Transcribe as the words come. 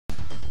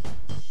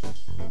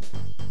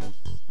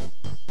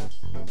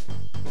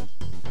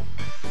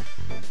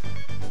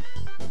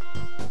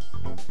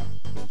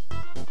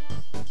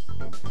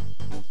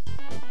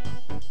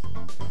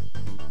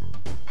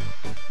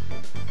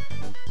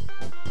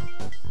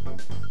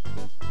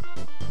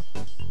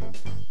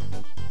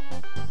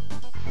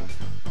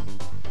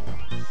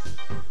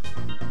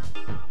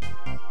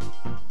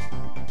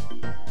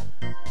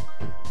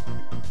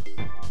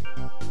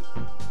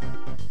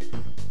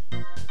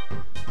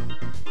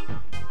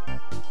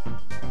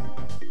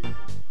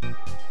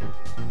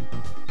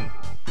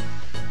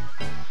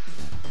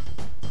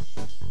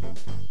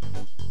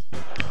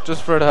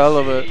just for the hell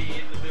of it.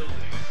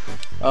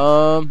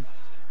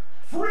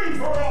 Free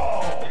for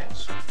all.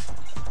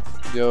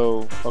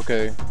 Yo,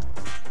 okay.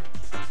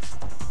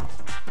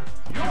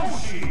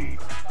 Yoshi.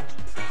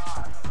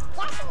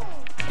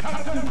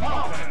 Captain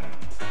Falcon.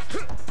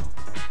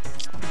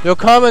 Yo,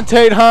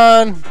 commentate,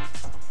 Han.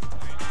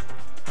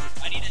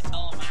 I need to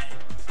tell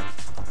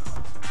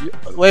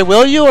him. Wait,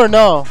 will you or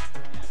no?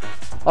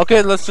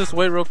 Okay, let's just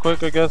wait real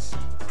quick, I guess.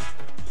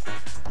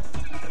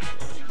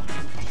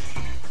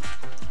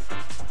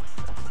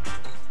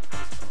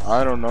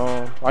 I don't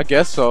know. I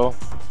guess so.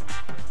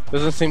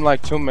 Doesn't seem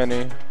like too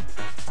many.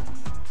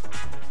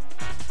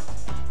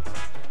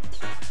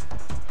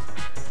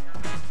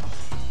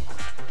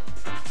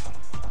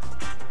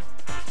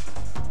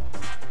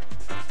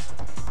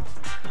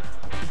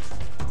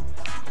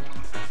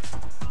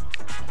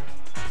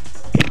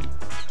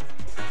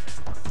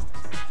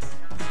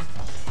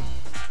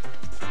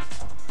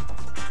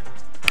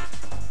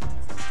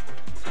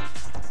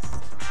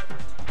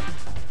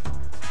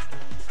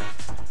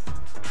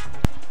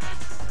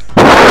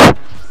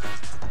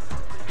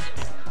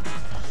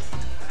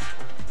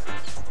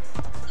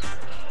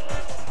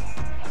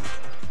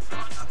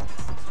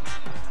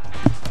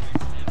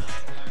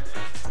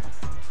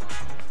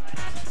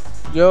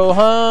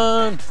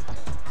 Johan!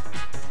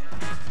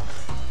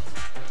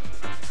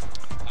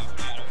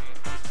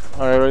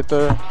 Alright, right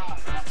there.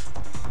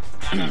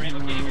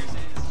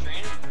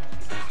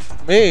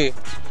 Me?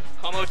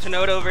 Como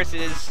Tenodo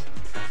versus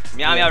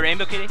Meow Meow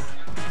Rainbow Kitty.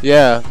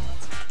 Yeah.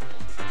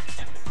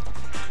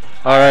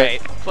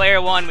 Alright.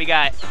 Player one, we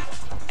got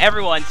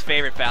everyone's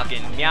favorite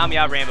Falcon, Meow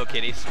Meow Rainbow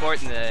Kitty,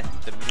 sporting the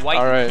white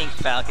and pink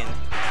Falcon.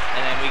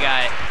 And then we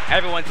got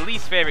everyone's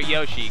least favorite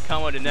Yoshi,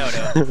 Como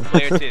Tenodo,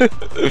 player two.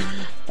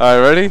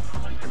 Alright, ready?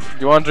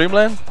 You want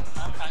Dreamland?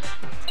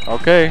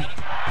 Okay.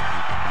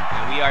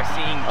 And we are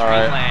seeing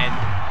Dreamland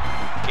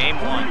game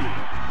one.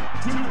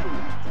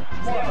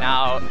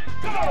 Now,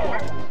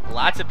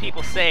 lots of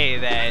people say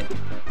that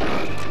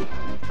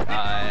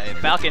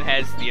Falcon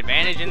has the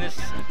advantage in this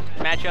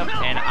matchup,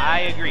 and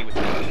I agree with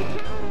that.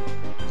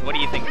 What do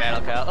you think,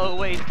 Battle Cow? Oh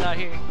wait, it's not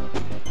here.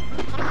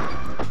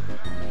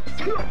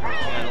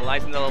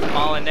 Analyzing the little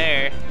ball in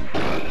there.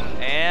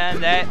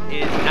 And that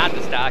is not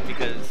the stock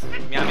because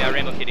Meow Meow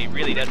Rainbow Kitty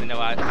really doesn't know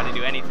how to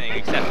do anything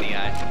except the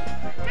eye.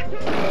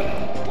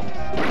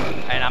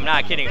 And I'm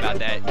not kidding about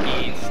that.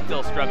 He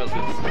still struggles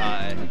with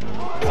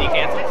Z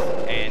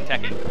cancels and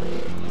teching.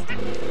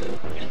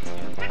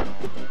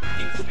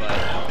 But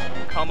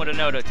Como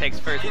Tenodo takes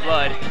first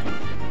blood.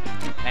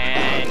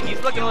 And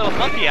he's looking a little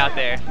funky out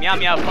there. Meow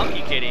Meow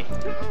Funky Kitty.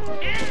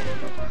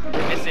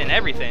 Missing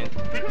everything.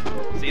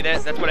 See,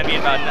 that's what I mean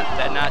about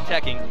that not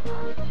checking.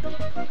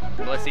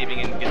 But let's see if he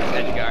can get this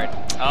edge guard.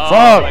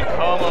 Oh, and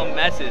Como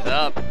messes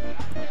up.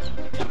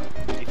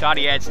 He thought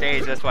he had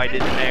stage, that's why he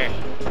did it there.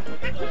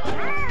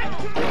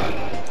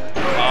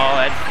 Oh,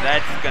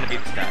 that's gonna be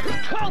the stop.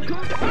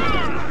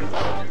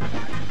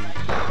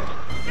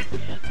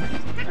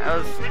 That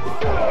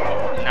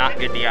was not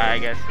good DI, I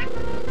guess.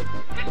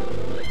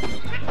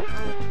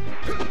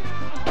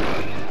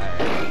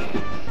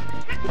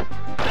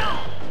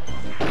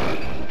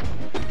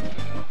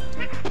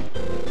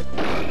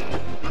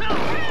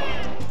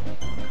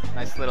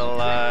 Nice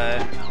little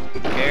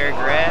air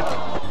grab.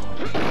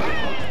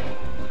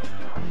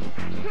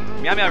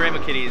 Meow Meow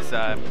Rainbow Kitty's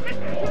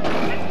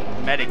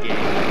meta game, I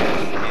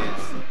guess,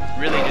 is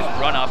really just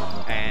run up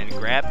and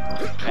grab,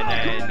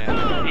 and then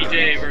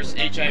EJ versus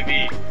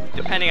HIV.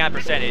 Depending on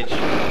percentage,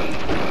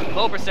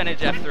 low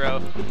percentage F throw,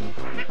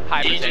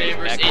 high percentage EJ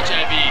versus back.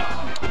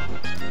 HIV.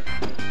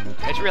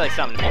 It's really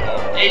something to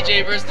behold.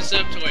 AJ versus the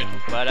Septoid.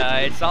 But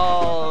it's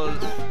all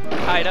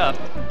tied up.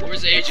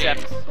 Where's AJ?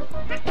 Except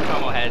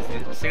Como has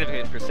a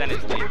significant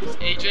percentage lead.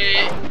 AJ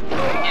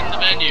in the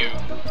menu.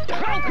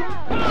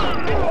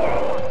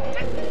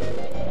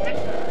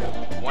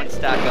 One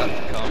stock up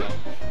to Como.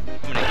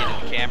 I'm gonna get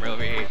in the camera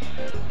over here.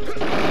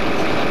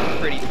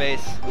 Pretty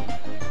face.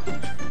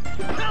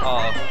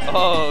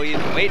 Oh, he's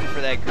waiting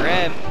for that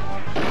grab.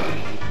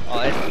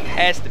 Oh, it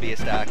has to be a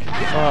stock.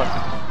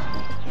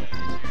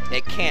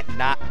 It can't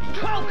not be.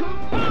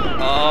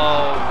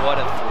 Oh, what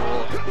a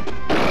fool.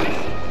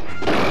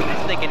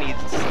 He's thinking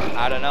he's,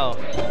 I don't know.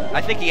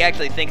 I think he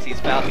actually thinks he's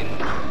Falcon.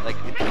 Like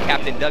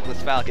Captain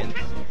Douglas Falcon.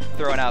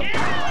 Throwing out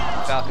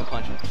Falcon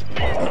punches.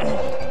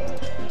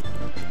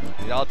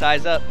 It all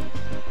ties up.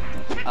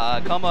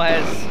 Como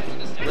has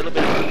a little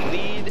bit of a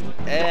lead,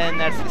 and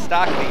that's the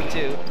stock lead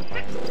too.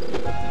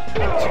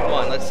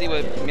 2-1. Let's see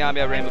what Meow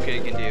Meow Rainbow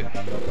Kitty can do.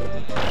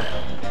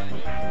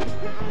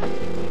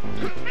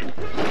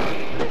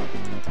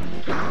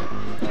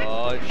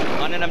 Oh,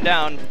 hunting him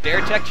down.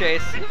 Dare tech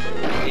chase.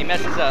 He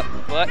messes up.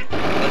 But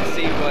let's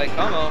see what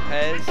Como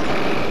has.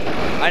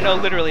 I know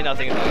literally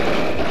nothing about it.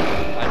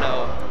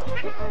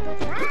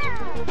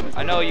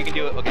 I know you can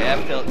do it. Okay,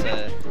 F tilt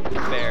to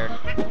fair.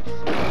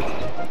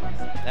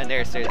 And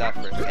there stays out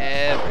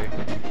forever.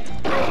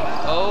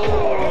 Oh,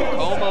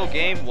 Como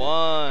game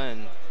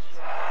one.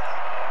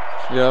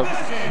 Yep.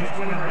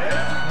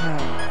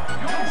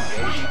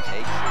 Yoshi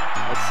takes it.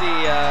 Let's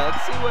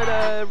see what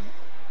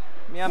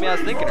Meow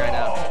Meow's thinking right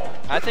now.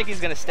 I think he's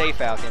gonna stay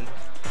Falcon.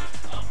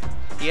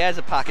 He has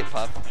a pocket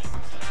puff.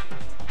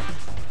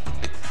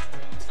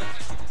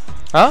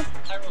 Huh?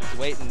 He's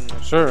waiting.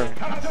 Sure.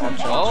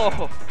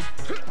 Oh.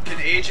 Can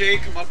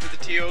AJ come up to the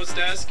TO's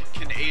desk?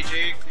 Can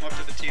AJ come up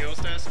to the TO's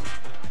desk?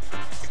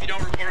 If you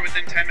don't report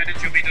within 10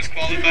 minutes, you'll be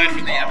disqualified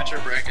from the amateur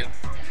bracket.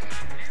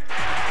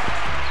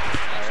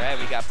 Alright,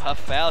 we got Puff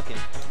Falcon.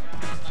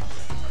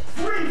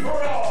 Free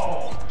for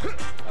all.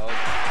 Oh.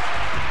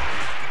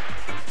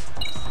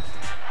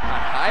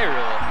 On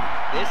Hyrule.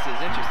 This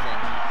is interesting.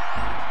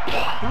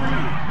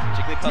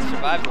 Jigglypuff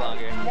survives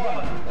longer.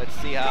 Let's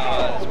see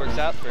how this works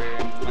out for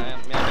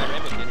my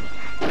Rainbow Kitty.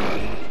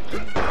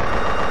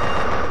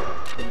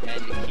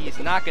 And he's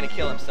not going to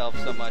kill himself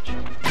so much.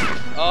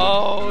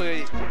 Oh,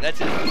 that's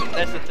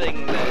the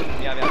thing that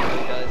Meow Meow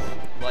really does.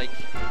 Like,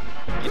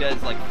 he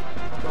does like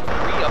 3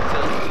 up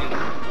tilts to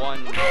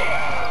 1.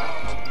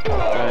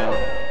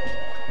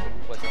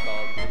 What's it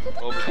called?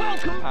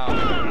 Overbeat pound.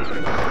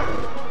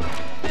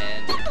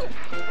 And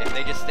if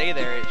they just stay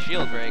there, it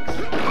shield breaks.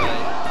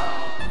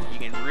 But you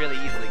can really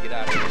easily get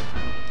out of it.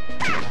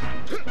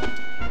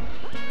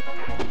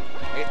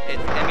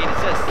 I mean, it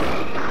says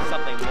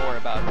something more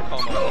about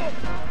Como.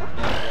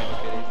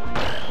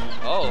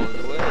 Oh,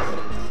 what is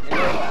this?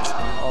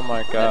 Oh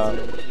my god.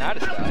 That's not a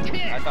stock.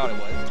 I thought it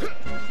was.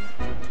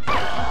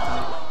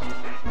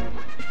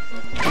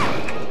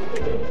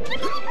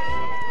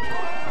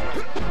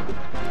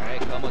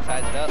 Alright, Como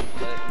ties it up,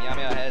 but Meow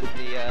Meow has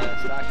the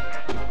stock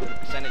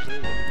percentage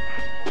lead.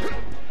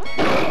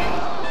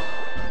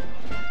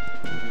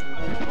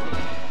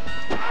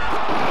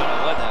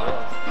 What that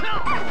was.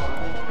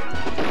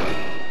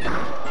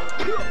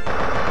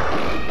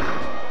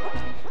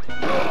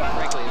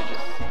 Frankly, it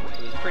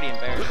was pretty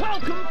embarrassing.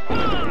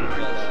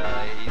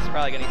 But he's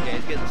probably gonna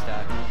he's getting the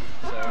stock.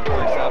 So it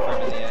works out for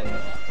him in the end.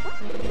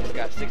 He's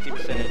got 60%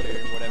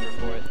 or whatever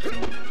for it.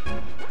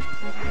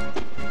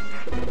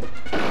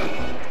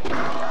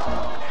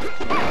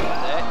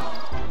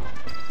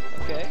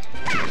 Okay.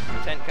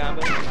 10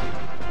 combo.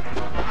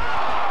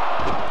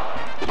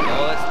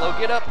 Oh, let's low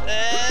get up.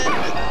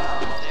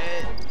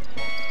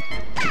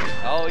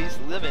 Oh, he's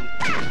living.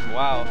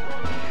 Wow.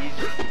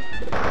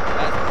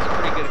 That's a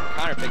pretty good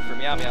counter pick for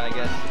Meow Meow, I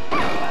guess.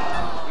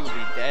 He would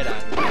be dead on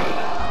me.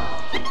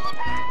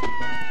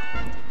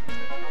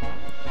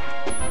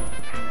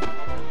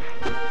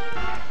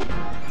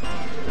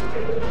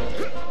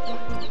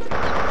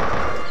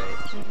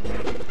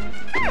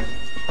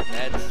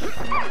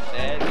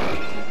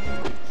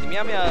 See,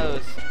 Meow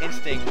Meow's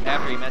instinct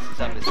after he messes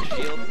up is a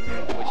shield,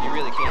 which he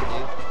really can't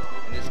do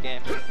in this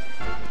game.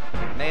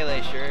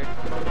 Melee, sure.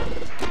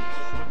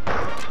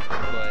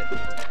 But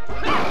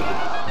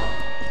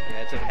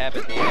yeah, it's a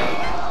habit that he has.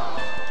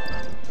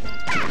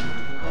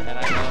 And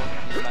I know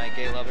he's my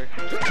gay lover.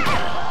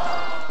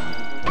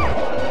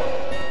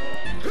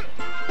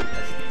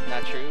 That's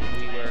not true.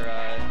 We were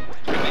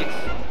roommates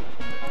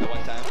at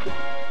one time.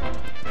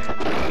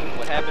 And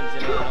what happens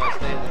in Illinois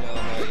stays in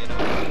Illinois, you know.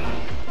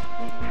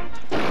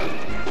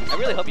 I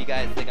really hope you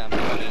guys think I'm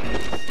funny.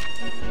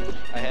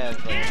 I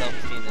have like,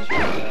 self-esteem issues.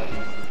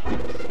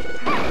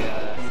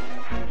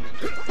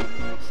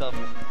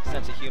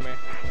 Sense of humor.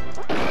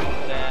 But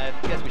I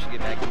guess we should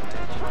get back to the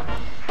match.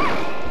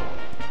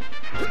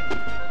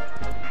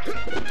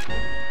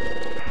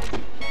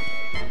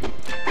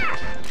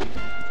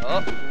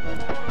 Oh!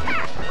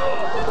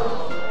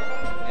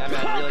 Yeah,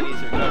 man, really needs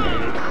to recover.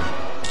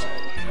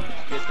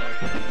 Get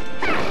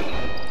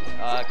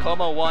there.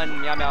 Como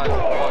 1, Meow Meow is 1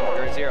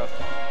 or 0.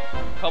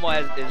 Como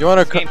is game 2.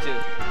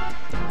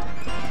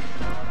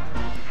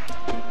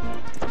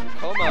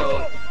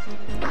 Como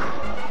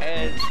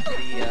has the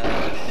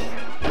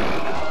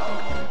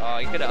oh,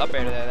 he could have up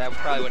aired that. That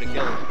probably would have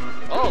killed him.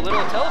 Oh,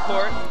 little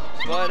teleport,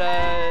 but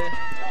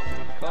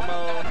Como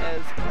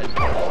has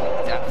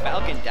a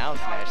Falcon down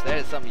smash. That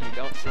is something you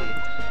don't see.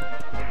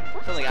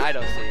 Something I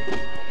don't see.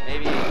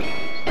 Maybe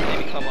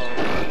Como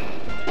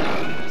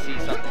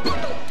sees something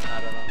that I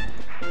don't know.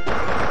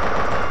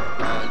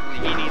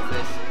 He needs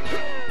this,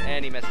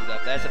 and he messes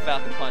up. That's a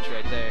Falcon punch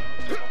right there.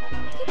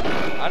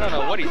 I don't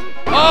know what he's.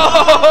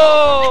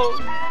 Oh!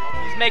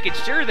 He's making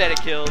sure that it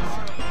kills.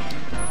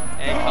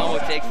 And Como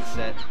takes the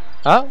set.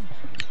 Huh?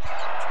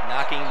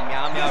 Knocking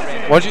Meow Meow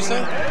Rainbow. What'd you say?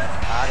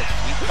 Out of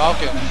Sweet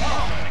Falcon.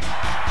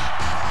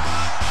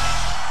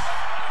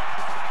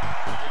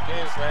 Good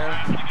games, man.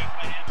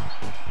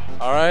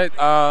 Alright,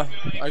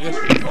 I guess.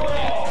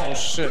 Oh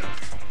shit.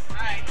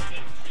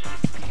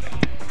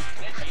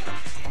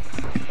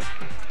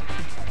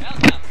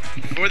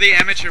 For the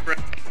amateur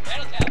bracket.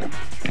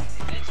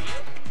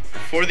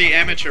 For the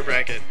amateur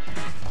bracket.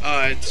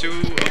 2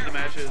 of the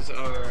matches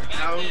are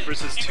Now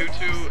versus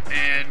Tutu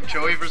and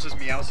Joey versus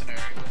Meowcenary.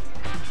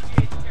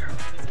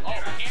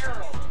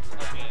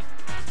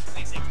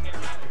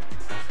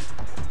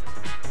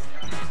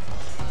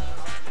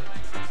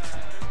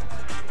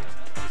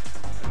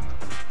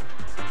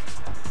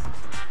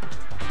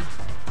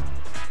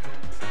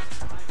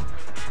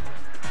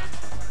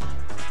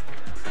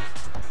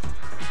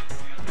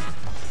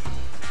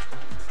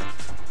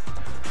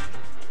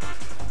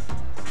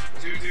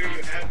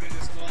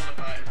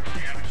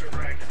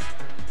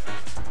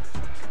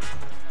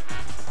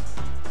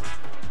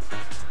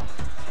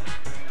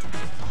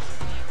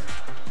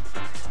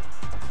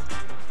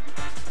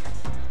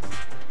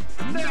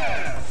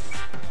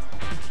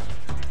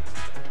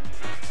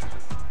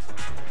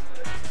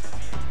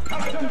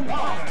 Captain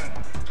Falcon.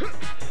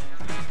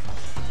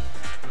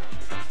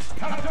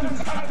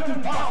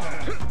 Captain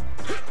Falcon.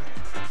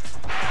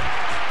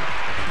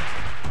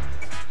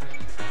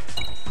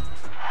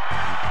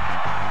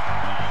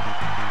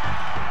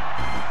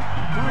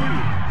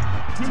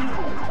 3, 2,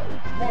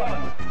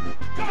 1,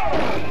 go!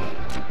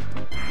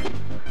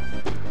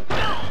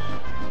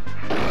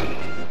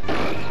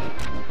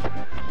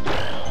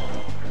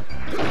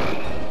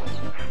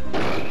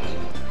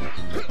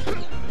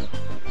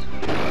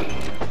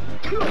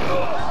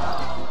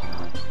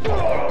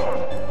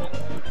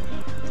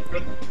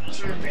 What's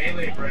your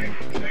melee break?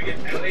 Can I get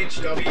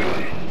LHW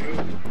and you?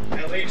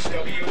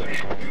 LHW and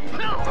you?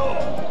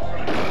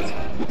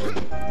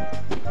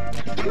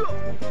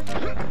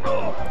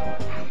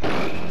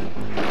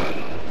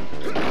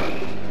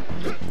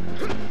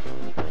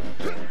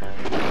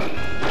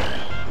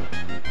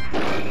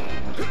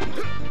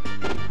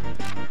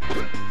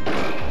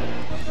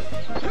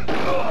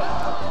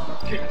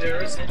 Can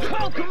Darius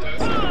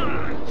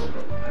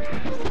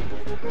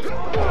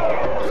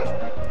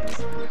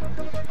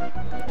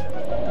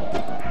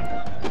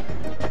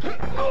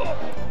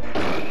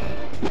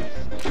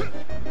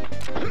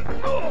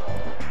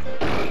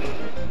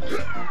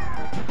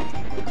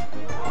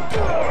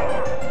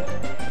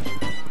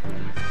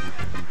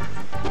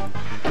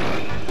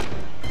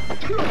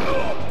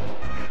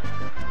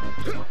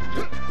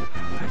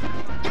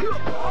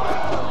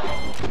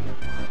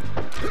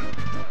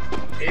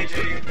AJ,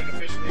 you've been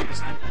officially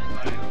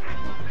disqualified.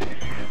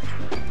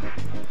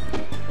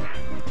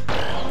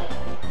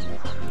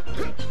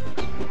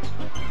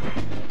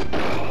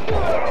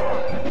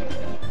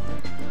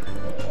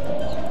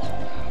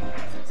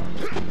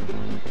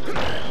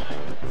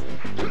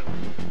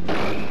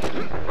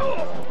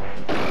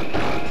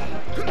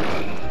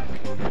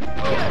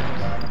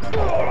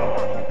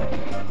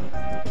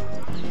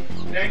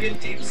 Can I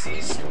get Deep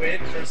Sea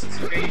Squid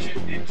versus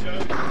Asian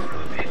Ninja for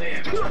the melee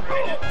amateur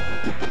rated?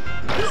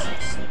 Deep Sea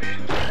Squid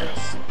versus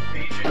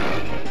Asian Ninja.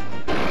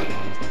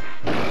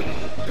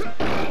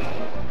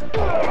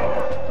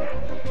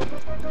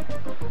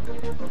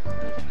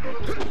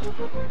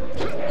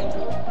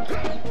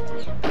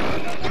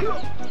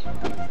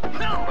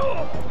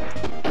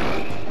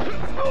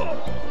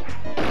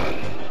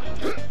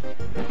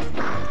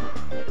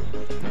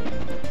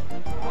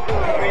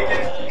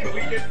 Can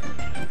we get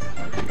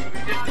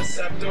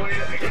Deceptoid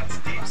against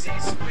Deep Sea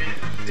Squid?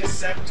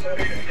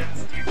 Deceptoid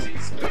against Deep Sea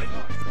Squid?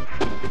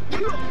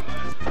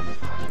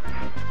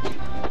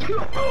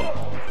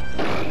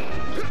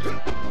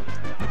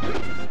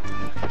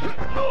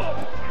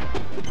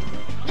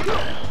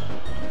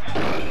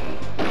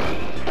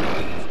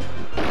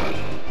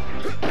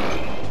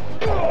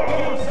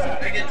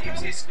 I get Deep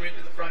Sea Squid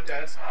to the front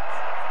desk.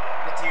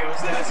 The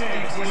TO's desk,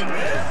 Deep Sea Squid. You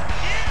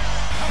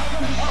have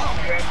the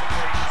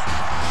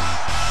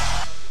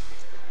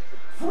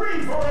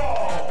Free for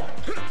all!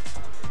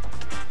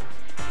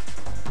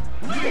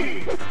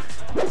 Lead!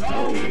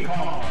 Donkey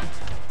Kong!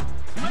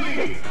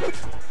 Lead!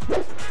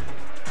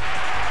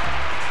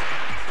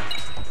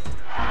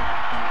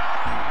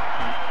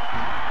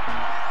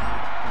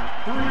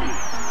 3,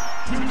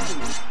 2,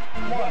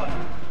 1,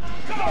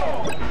 go!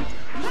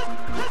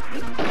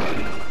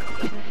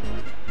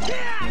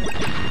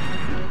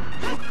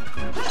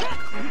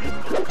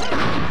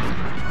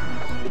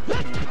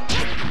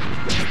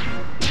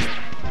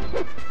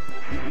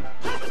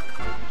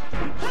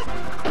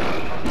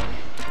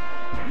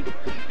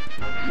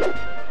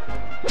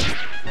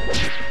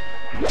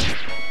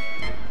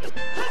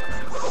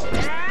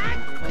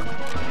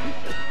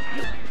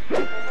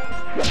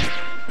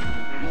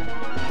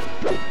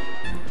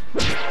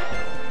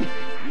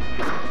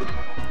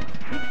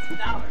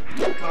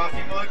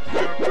 Coffee mug, you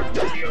report to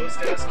the TO's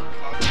desk.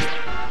 Coffee